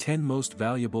10 Most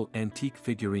Valuable Antique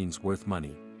Figurines Worth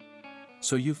Money.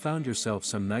 So you found yourself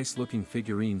some nice looking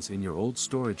figurines in your old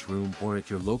storage room or at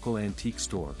your local antique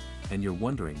store, and you're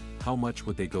wondering, how much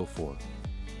would they go for?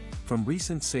 From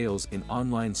recent sales in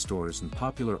online stores and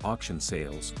popular auction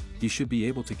sales, you should be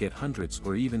able to get hundreds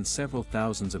or even several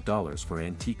thousands of dollars for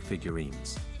antique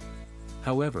figurines.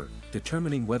 However,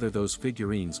 determining whether those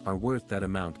figurines are worth that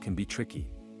amount can be tricky.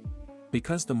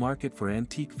 Because the market for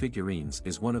antique figurines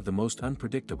is one of the most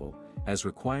unpredictable, as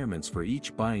requirements for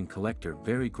each buying collector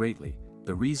vary greatly,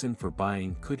 the reason for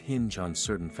buying could hinge on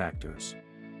certain factors,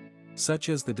 such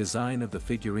as the design of the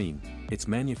figurine, its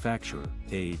manufacturer,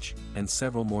 age, and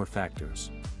several more factors.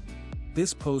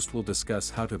 This post will discuss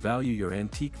how to value your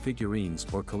antique figurines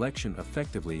or collection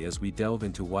effectively as we delve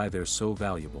into why they're so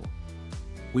valuable.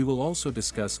 We will also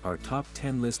discuss our top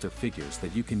 10 list of figures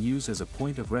that you can use as a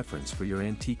point of reference for your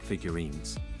antique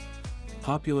figurines.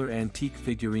 Popular antique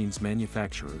figurines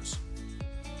manufacturers.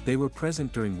 They were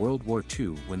present during World War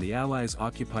II when the Allies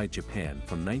occupied Japan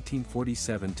from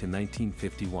 1947 to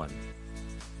 1951.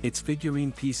 Its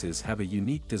figurine pieces have a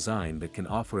unique design that can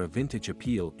offer a vintage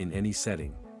appeal in any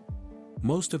setting.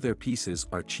 Most of their pieces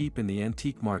are cheap in the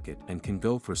antique market and can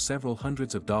go for several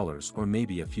hundreds of dollars or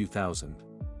maybe a few thousand.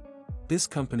 This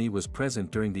company was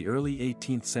present during the early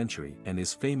 18th century and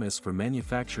is famous for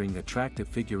manufacturing attractive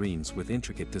figurines with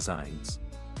intricate designs.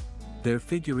 Their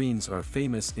figurines are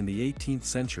famous in the 18th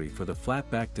century for the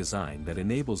flat-back design that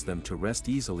enables them to rest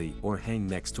easily or hang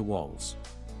next to walls.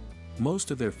 Most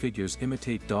of their figures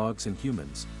imitate dogs and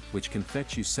humans, which can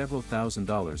fetch you several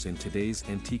 $1,000s in today's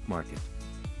antique market.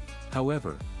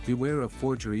 However, beware of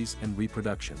forgeries and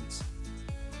reproductions.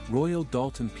 Royal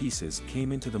Doulton pieces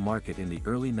came into the market in the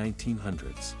early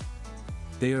 1900s.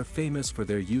 They are famous for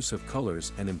their use of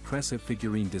colors and impressive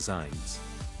figurine designs.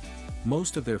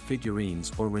 Most of their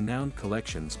figurines or renowned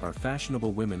collections are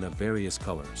fashionable women of various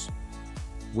colors,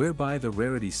 whereby the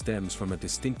rarity stems from a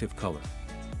distinctive color.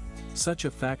 Such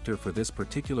a factor for this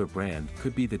particular brand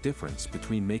could be the difference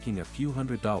between making a few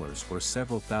 $100s or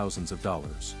several thousands of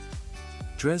dollars.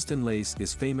 Dresden lace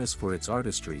is famous for its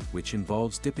artistry, which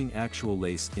involves dipping actual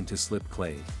lace into slip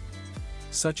clay.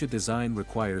 Such a design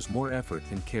requires more effort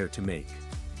and care to make.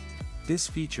 This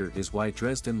feature is why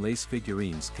Dresden lace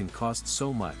figurines can cost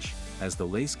so much, as the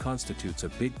lace constitutes a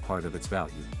big part of its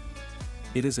value.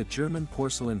 It is a German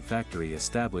porcelain factory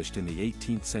established in the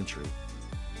 18th century.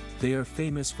 They are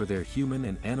famous for their human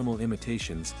and animal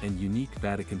imitations and unique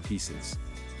Vatican pieces.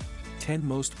 10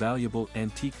 Most Valuable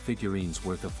Antique Figurines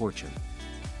Worth a Fortune.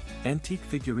 Antique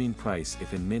figurine price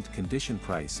if in mint condition.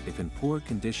 Price if in poor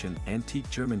condition. Antique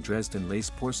German Dresden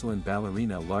lace porcelain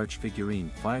ballerina large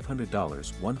figurine $500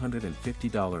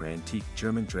 $150 Antique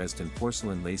German Dresden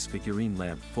porcelain lace figurine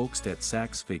lamp Folkstedt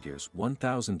Sachs figures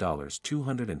 $1,000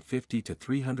 $250 to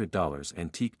 $300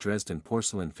 Antique Dresden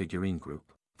porcelain figurine group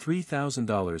 $3,000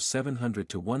 $700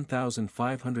 to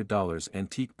 $1,500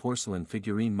 Antique porcelain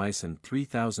figurine Meissen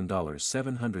 $3,000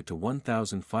 $700 to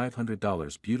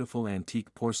 $1,500 Beautiful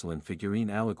antique porcelain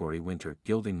figurine allegory winter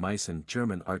gilding Meissen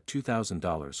German art $2,000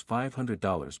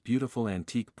 $500 Beautiful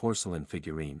antique porcelain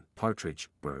figurine partridge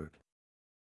bird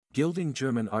gilding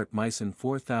German art Meissen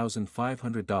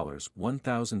 $4,500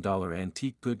 $1,000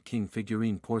 Antique good king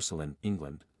figurine porcelain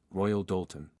England Royal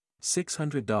Doulton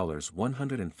 $600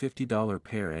 $150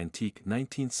 pair Antique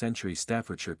 19th century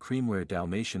Staffordshire creamware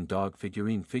Dalmatian dog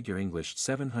figurine figure English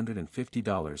 $750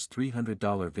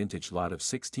 $300 vintage lot of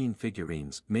 16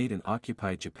 figurines made in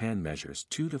occupied Japan measures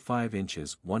 2 to 5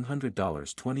 inches $100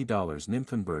 $20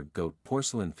 Nymphenburg goat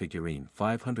porcelain figurine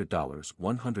 $500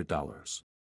 $100.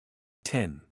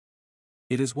 10.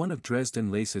 It is one of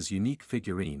Dresden lace's unique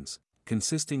figurines,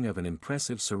 consisting of an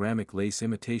impressive ceramic lace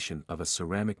imitation of a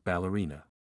ceramic ballerina.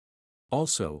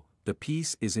 Also, the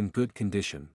piece is in good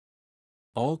condition.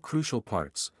 All crucial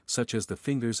parts, such as the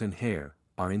fingers and hair,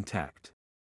 are intact,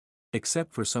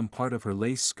 except for some part of her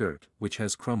lace skirt, which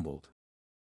has crumbled.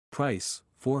 Price,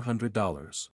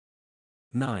 $400.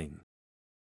 9.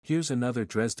 Here's another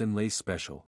Dresden lace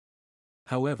special.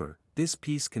 However, this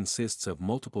piece consists of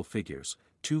multiple figures,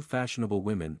 2 fashionable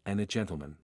women and a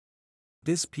gentleman.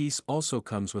 This piece also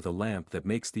comes with a lamp that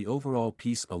makes the overall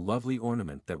piece a lovely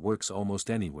ornament that works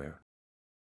almost anywhere.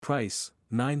 Price,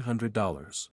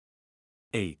 $900.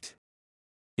 8.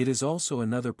 It is also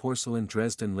another porcelain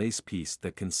Dresden lace piece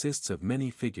that consists of many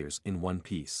figures in one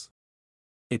piece.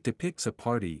 It depicts a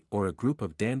party or a group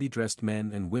of dandy-dressed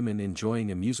men and women enjoying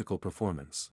a musical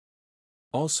performance.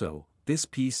 Also, this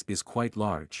piece is quite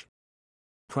large.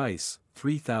 Price,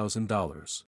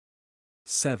 $3,000.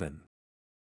 7.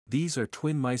 These are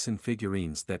twin Meissen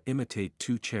figurines that imitate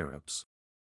 2 cherubs.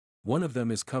 One of them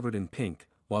is covered in pink,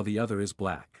 while the other is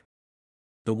black.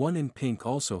 The one in pink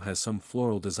also has some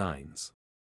floral designs.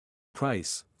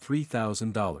 Price,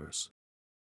 $3,000.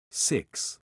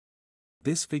 6.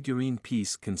 This figurine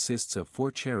piece consists of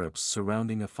 4 cherubs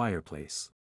surrounding a fireplace.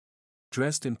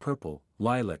 Dressed in purple,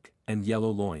 lilac, and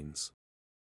yellow loins.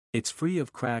 It's free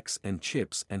of cracks and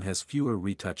chips and has fewer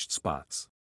retouched spots.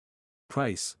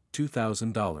 Price,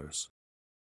 $2,000.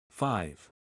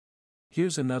 5.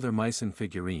 Here's another Meissen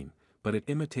figurine, but it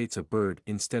imitates a bird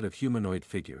instead of humanoid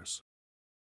figures.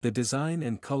 The design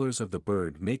and colors of the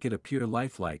bird make it appear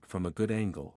lifelike from a good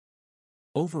angle.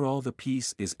 Overall, the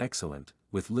piece is excellent,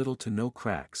 with little to no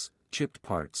cracks, chipped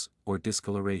parts, or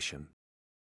discoloration.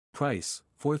 Price,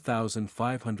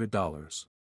 $4,500.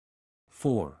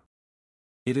 4.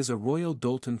 It is a Royal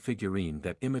Doulton figurine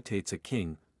that imitates a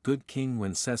king, good King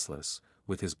Wenceslas,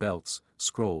 with his belts,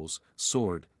 scrolls,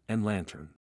 sword, and lantern.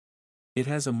 It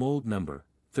has a mold number,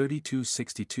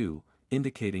 3262,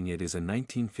 indicating it is a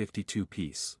 1952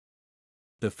 piece.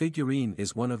 The figurine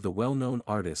is one of the well-known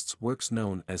artist's works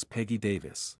known as Peggy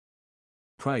Davis.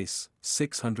 Price,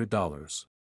 $600.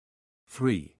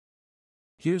 3.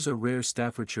 Here's a rare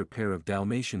Staffordshire pair of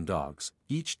Dalmatian dogs,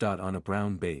 each dot on a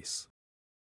brown base.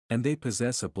 And they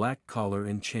possess a black collar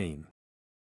and chain.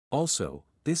 Also,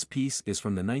 this piece is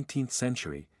from the 19th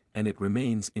century, and it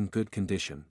remains in good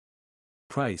condition.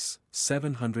 Price,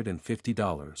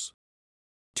 $750.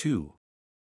 2.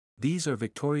 These are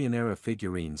Victorian-era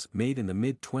figurines made in the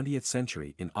mid-20th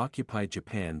century in occupied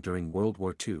Japan during World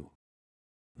War II.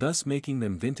 Thus making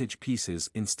them vintage pieces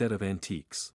instead of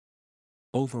antiques.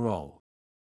 Overall,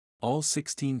 all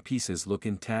 16 pieces look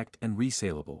intact and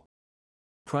resaleable.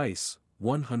 Price,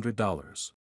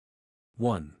 $100.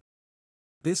 1.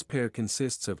 This pair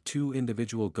consists of 2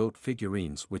 individual goat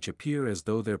figurines which appear as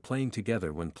though they're playing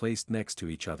together when placed next to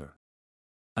each other.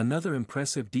 Another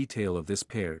impressive detail of this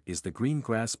pair is the green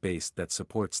grass base that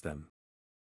supports them.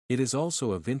 It is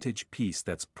also a vintage piece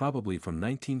that's probably from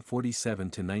 1947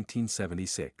 to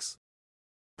 1976.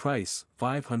 Price,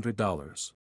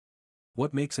 $500.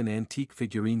 What makes an antique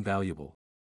figurine valuable?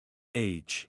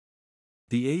 Age.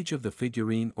 The age of the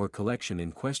figurine or collection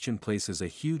in question plays a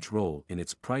huge role in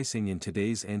its pricing in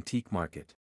today's antique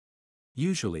market.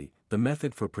 Usually, the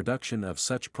method for production of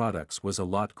such products was a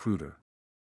lot cruder.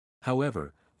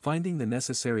 However, finding the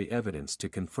necessary evidence to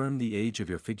confirm the age of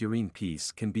your figurine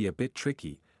piece can be a bit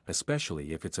tricky,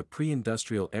 especially if it's a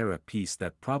pre-industrial era piece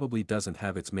that probably doesn't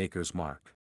have its maker's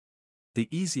mark. The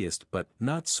easiest but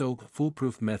not so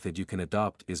foolproof method you can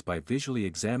adopt is by visually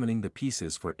examining the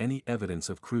pieces for any evidence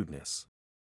of crudeness.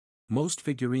 Most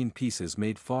figurine pieces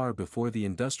made far before the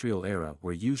industrial era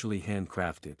were usually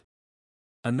handcrafted.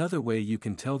 Another way you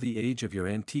can tell the age of your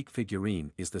antique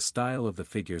figurine is the style of the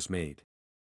figures made.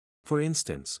 For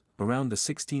instance, around the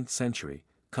 16th century,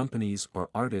 companies or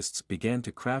artists began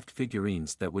to craft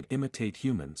figurines that would imitate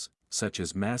humans, such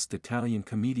as masked Italian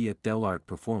commedia dell'arte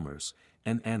performers,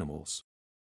 and animals.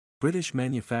 British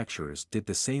manufacturers did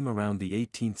the same around the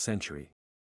 18th century.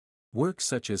 Works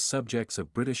such as subjects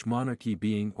of British monarchy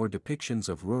being or depictions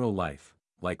of rural life,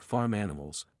 like farm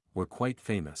animals, were quite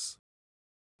famous.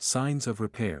 Signs of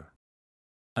repair.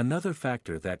 Another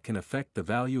factor that can affect the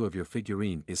value of your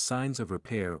figurine is signs of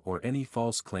repair or any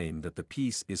false claim that the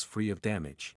piece is free of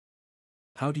damage.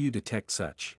 How do you detect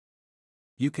such?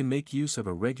 You can make use of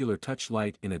a regular touch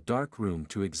light in a dark room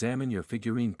to examine your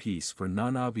figurine piece for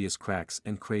non-obvious cracks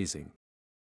and crazing.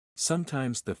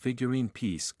 Sometimes the figurine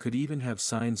piece could even have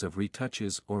signs of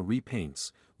retouches or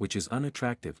repaints, which is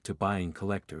unattractive to buying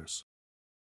collectors.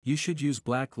 You should use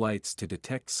black lights to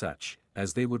detect such,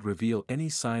 as they would reveal any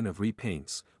sign of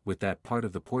repaints, with that part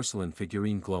of the porcelain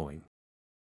figurine glowing.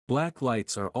 Black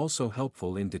lights are also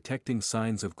helpful in detecting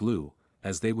signs of glue,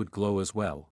 as they would glow as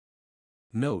well.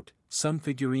 Note, some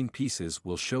figurine pieces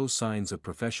will show signs of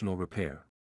professional repair.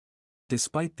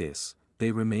 Despite this,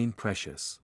 they remain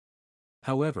precious.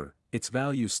 However, its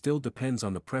value still depends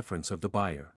on the preference of the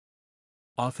buyer.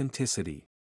 Authenticity.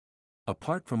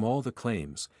 Apart from all the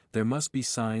claims, there must be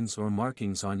signs or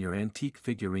markings on your antique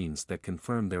figurines that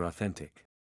confirm they're authentic.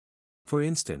 For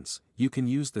instance, you can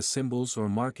use the symbols or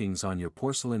markings on your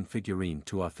porcelain figurine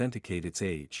to authenticate its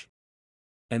age.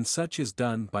 And such is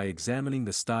done by examining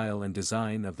the style and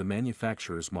design of the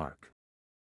manufacturer's mark.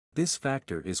 This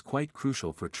factor is quite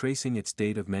crucial for tracing its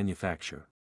date of manufacture.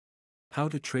 How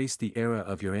to trace the era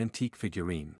of your antique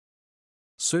figurine.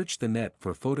 Search the net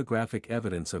for photographic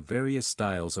evidence of various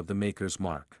styles of the maker's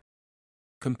mark.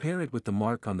 Compare it with the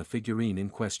mark on the figurine in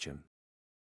question.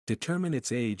 Determine its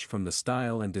age from the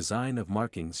style and design of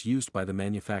markings used by the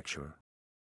manufacturer.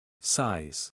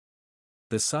 Size.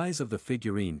 The size of the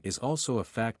figurine is also a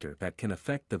factor that can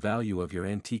affect the value of your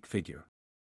antique figure.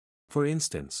 For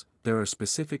instance, there are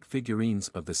specific figurines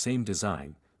of the same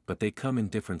design, but they come in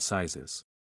different sizes.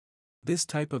 This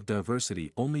type of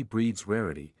diversity only breeds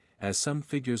rarity, as some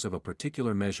figures of a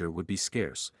particular measure would be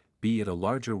scarce, be it a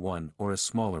larger one or a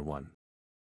smaller one.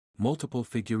 Multiple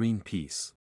figurine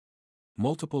piece.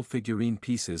 Multiple figurine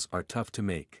pieces are tough to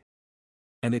make.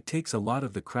 And it takes a lot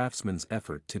of the craftsman's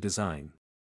effort to design.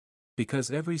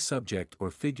 Because every subject or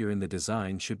figure in the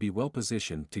design should be well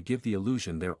positioned to give the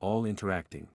illusion they're all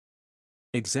interacting.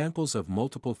 Examples of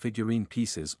multiple figurine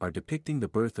pieces are depicting the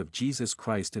birth of Jesus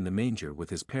Christ in the manger with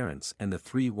his parents and the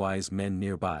three wise men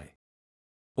nearby.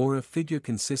 Or a figure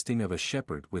consisting of a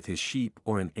shepherd with his sheep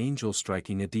or an angel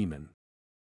striking a demon.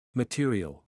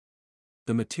 Material.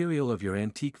 The material of your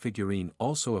antique figurine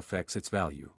also affects its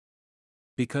value.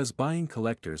 Because buying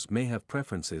collectors may have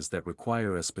preferences that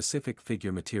require a specific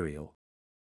figure material.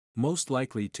 Most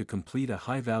likely to complete a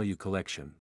high-value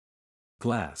collection.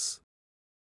 Glass.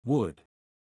 Wood.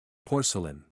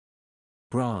 Porcelain.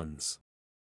 Bronze.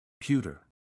 Pewter.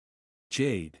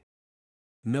 Jade.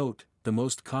 Note, the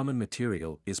most common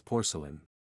material is porcelain.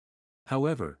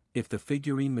 However, if the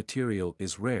figurine material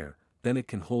is rare, then it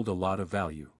can hold a lot of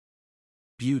value.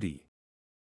 Beauty.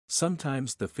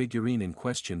 Sometimes the figurine in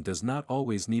question does not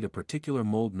always need a particular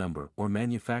mold number or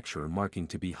manufacturer marking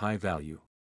to be high value.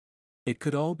 It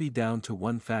could all be down to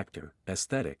one factor,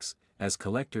 aesthetics, as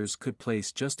collectors could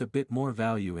place just a bit more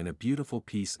value in a beautiful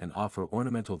piece and offer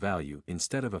ornamental value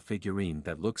instead of a figurine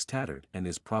that looks tattered and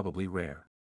is probably rare.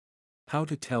 How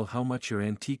to tell how much your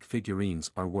antique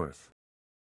figurines are worth.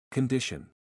 Condition.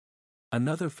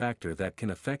 Another factor that can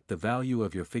affect the value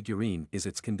of your figurine is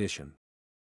its condition.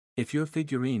 If your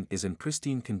figurine is in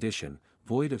pristine condition,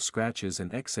 void of scratches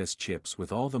and excess chips with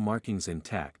all the markings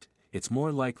intact, it's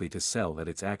more likely to sell at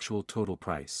its actual total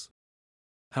price.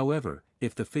 However,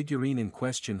 if the figurine in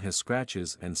question has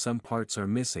scratches and some parts are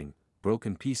missing,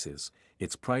 broken pieces,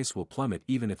 its price will plummet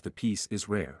even if the piece is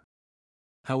rare.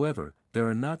 However, there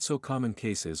are not so common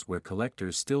cases where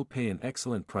collectors still pay an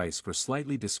excellent price for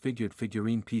slightly disfigured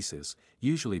figurine pieces,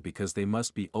 usually because they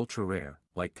must be ultra-rare,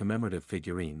 like commemorative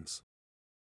figurines.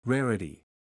 Rarity.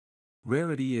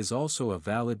 Rarity is also a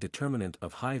valid determinant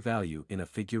of high value in a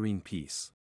figurine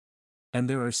piece. And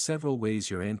there are several ways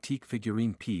your antique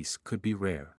figurine piece could be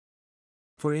rare.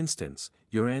 For instance,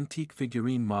 your antique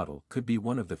figurine model could be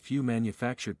one of the few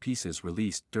manufactured pieces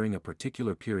released during a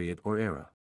particular period or era.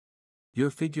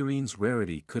 Your figurine's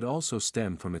rarity could also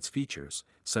stem from its features,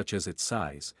 such as its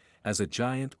size, as a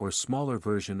giant or smaller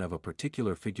version of a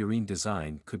particular figurine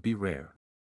design could be rare.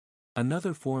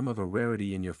 Another form of a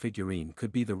rarity in your figurine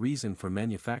could be the reason for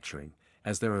manufacturing,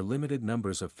 as there are limited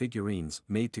numbers of figurines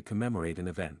made to commemorate an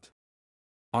event.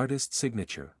 Artist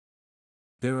signature.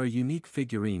 There are unique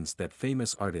figurines that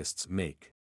famous artists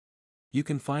make. You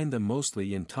can find them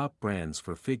mostly in top brands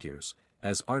for figures,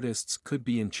 as artists could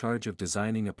be in charge of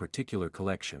designing a particular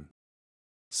collection.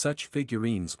 Such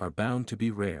figurines are bound to be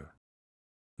rare.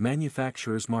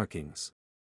 Manufacturer's markings.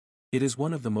 It is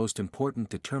one of the most important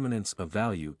determinants of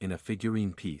value in a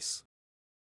figurine piece.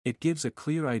 It gives a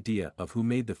clear idea of who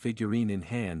made the figurine in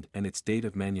hand and its date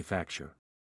of manufacture.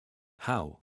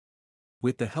 How?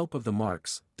 With the help of the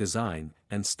marks, design,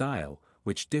 and style,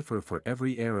 which differ for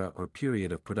every era or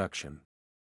period of production.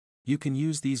 You can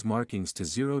use these markings to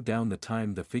zero down the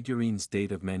time the figurine's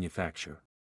date of manufacture.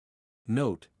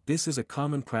 Note, this is a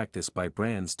common practice by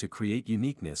brands to create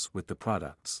uniqueness with the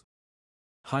products.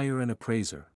 Hire an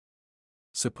appraiser.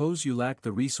 Suppose you lack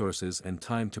the resources and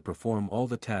time to perform all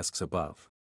the tasks above.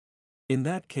 In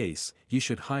that case, you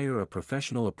should hire a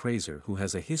professional appraiser who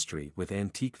has a history with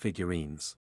antique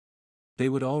figurines. They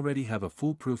would already have a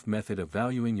foolproof method of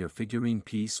valuing your figurine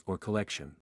piece or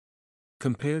collection.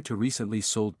 Compare to recently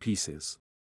sold pieces.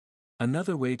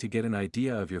 Another way to get an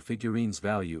idea of your figurine's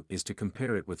value is to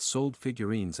compare it with sold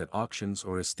figurines at auctions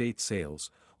or estate sales,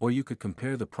 or you could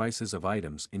compare the prices of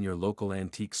items in your local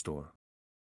antique store.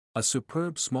 A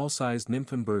superb small-sized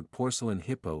Nymphenburg porcelain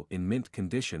hippo in mint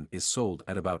condition is sold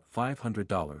at about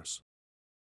 $500.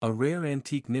 A rare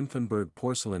antique Nymphenburg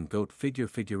porcelain goat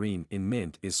figurine in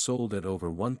mint is sold at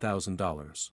over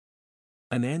 $1,000.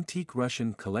 An antique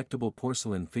Russian collectible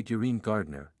porcelain figurine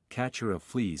gardener, catcher of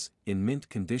fleas, in mint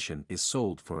condition is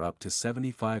sold for up to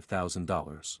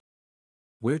 $75,000.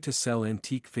 Where to sell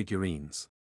antique figurines?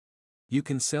 You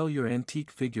can sell your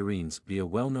antique figurines via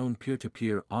well-known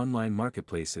peer-to-peer online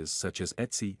marketplaces such as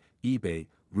Etsy, eBay,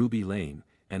 Ruby Lane,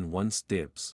 and Once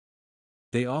Dibs.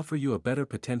 They offer you a better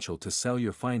potential to sell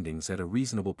your findings at a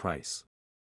reasonable price.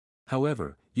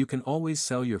 However, you can always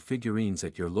sell your figurines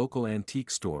at your local antique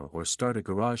store or start a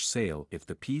garage sale if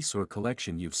the piece or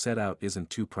collection you've set out isn't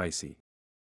too pricey.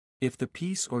 If the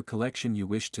piece or collection you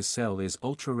wish to sell is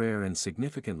ultra-rare and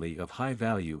significantly of high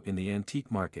value in the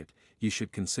antique market, you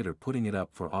should consider putting it up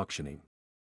for auctioning.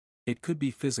 It could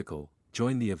be physical,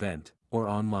 join the event, or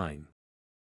online.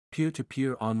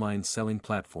 Peer-to-peer online selling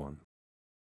platform.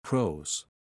 Pros.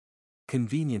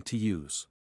 Convenient to use.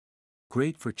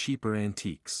 Great for cheaper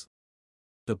antiques.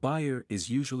 The buyer is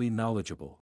usually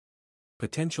knowledgeable.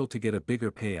 Potential to get a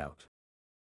bigger payout.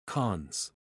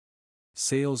 Cons.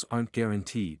 Sales aren't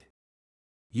guaranteed.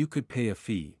 You could pay a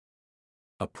fee.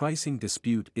 A pricing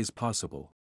dispute is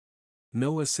possible.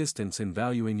 No assistance in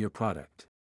valuing your product.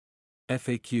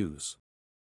 FAQs.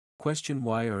 Question: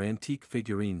 why are antique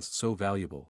figurines so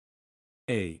valuable?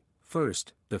 A.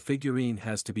 First, the figurine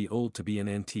has to be old to be an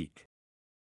antique.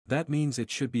 That means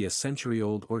it should be a century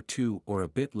old or two, or a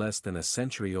bit less than a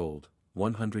century old,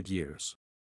 100 years.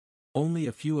 Only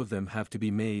a few of them have to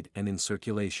be made and in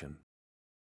circulation.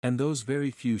 And those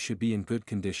very few should be in good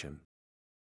condition.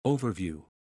 Overview.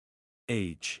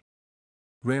 Age.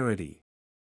 Rarity.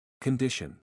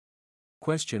 Condition.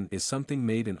 Question: is something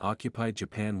made in occupied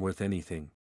Japan worth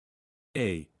anything?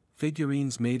 A.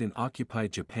 Figurines made in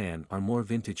occupied Japan are more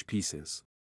vintage pieces.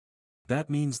 That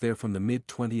means they're from the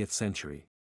mid-20th century.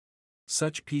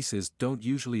 Such pieces don't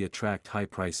usually attract high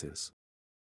prices.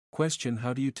 Question: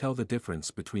 how do you tell the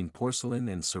difference between porcelain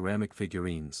and ceramic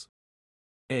figurines?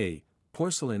 A.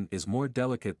 Porcelain is more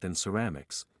delicate than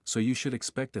ceramics, so you should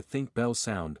expect a think bell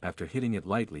sound after hitting it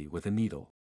lightly with a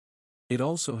needle. It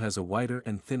also has a whiter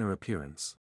and thinner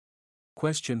appearance.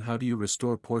 Question: how do you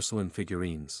restore porcelain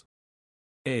figurines?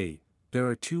 A. There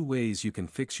are two ways you can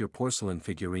fix your porcelain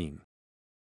figurine.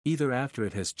 Either after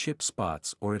it has chip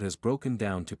spots or it has broken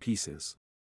down to pieces.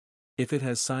 If it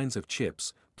has signs of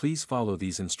chips, please follow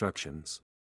these instructions.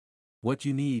 What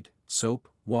you need: soap,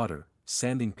 water,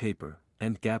 sanding paper,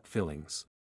 and gap fillings.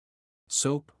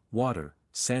 Soap, water,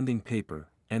 sanding paper,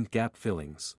 and gap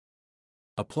fillings.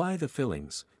 Apply the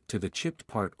fillings to the chipped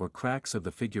part or cracks of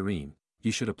the figurine.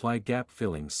 You should apply gap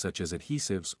fillings such as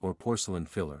adhesives or porcelain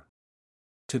filler.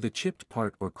 To the chipped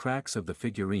part or cracks of the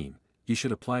figurine, you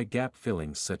should apply gap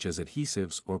fillings such as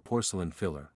adhesives or porcelain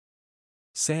filler.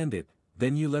 Sand it,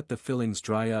 then you let the fillings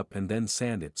dry up and then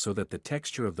sand it so that the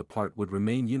texture of the part would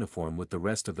remain uniform with the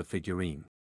rest of the figurine.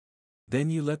 Then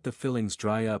you let the fillings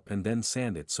dry up and then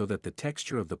sand it so that the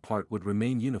texture of the part would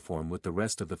remain uniform with the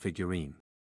rest of the figurine.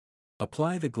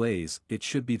 Apply the glaze. It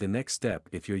should be the next step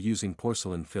if you're using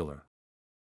porcelain filler.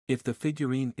 If the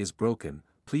figurine is broken,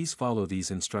 please follow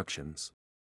these instructions.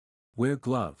 Wear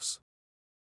gloves.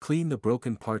 Clean the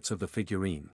broken parts of the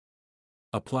figurine.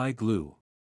 Apply glue.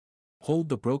 Hold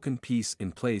the broken piece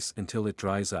in place until it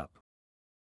dries up.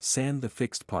 Sand the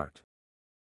fixed part.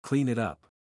 Clean it up.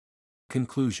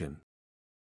 Conclusion.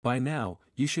 By now,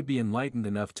 you should be enlightened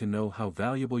enough to know how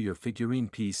valuable your figurine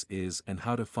piece is and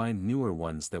how to find newer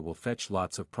ones that will fetch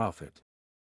lots of profit.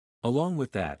 Along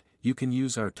with that, you can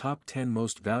use our top 10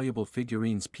 most valuable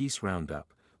figurines piece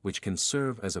roundup, which can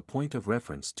serve as a point of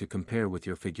reference to compare with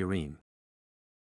your figurine.